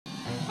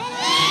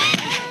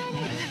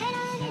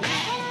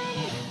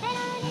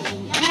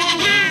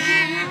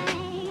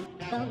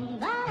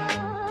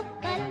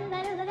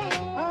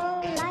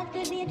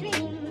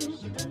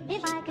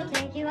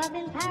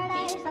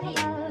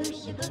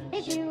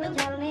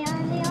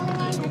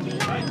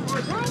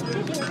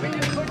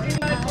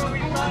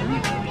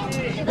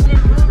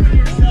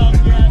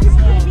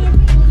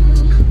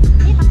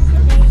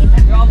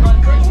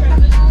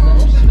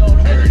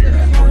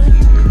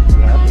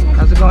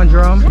going,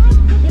 Jerome?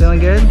 Feeling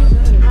good?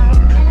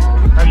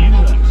 How you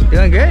doing?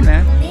 Feeling good,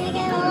 man.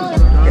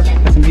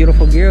 Got some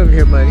beautiful gear over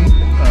here, buddy.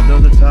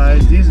 Those are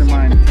ties. These are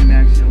mine, Team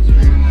Axial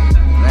Streams.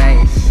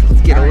 Nice.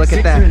 Let's get a look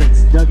at that. 6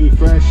 minutes, Dougie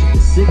Fresh.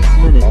 6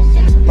 minutes.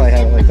 Probably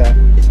have it like that.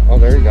 Oh,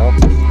 there you go.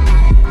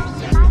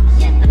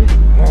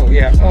 Oh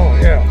yeah. Oh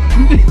yeah.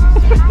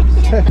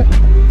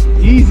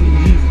 Easy.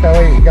 That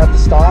way you got the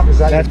stop. Is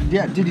that?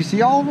 Yeah. Did you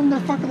see all of them? They're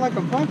fucking like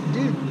a bunch,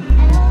 dude.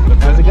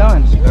 How's it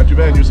going? Not too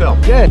bad yourself.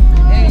 Good.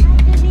 Hey.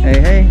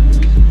 Hey.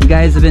 You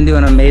guys have been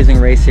doing an amazing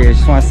race here.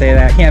 Just want to say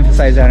that. Can't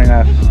emphasize that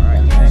enough.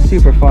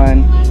 Super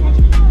fun.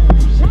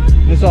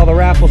 This is all the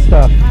raffle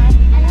stuff.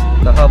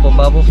 The Hubble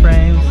Bubble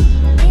frames.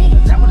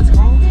 Is that what it's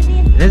called?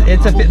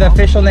 The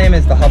official name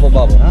is the Hubble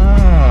Bubble.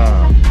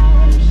 Ah.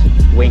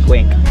 Wink,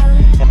 wink.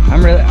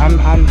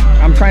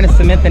 I'm trying to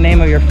submit the name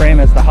of your frame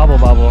as the Hubble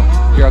Bubble.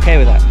 You're okay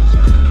with that?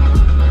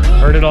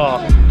 Heard it all.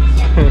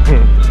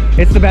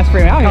 It's the best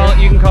frame out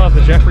here. You can call it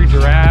the Jeffrey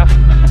Giraffe.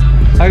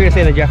 I was gonna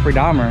say the Jeffrey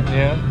Dahmer.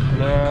 Yeah.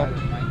 No.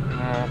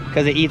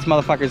 Because it eats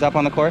motherfuckers up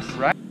on the course.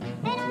 Right.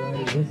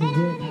 This is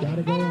it.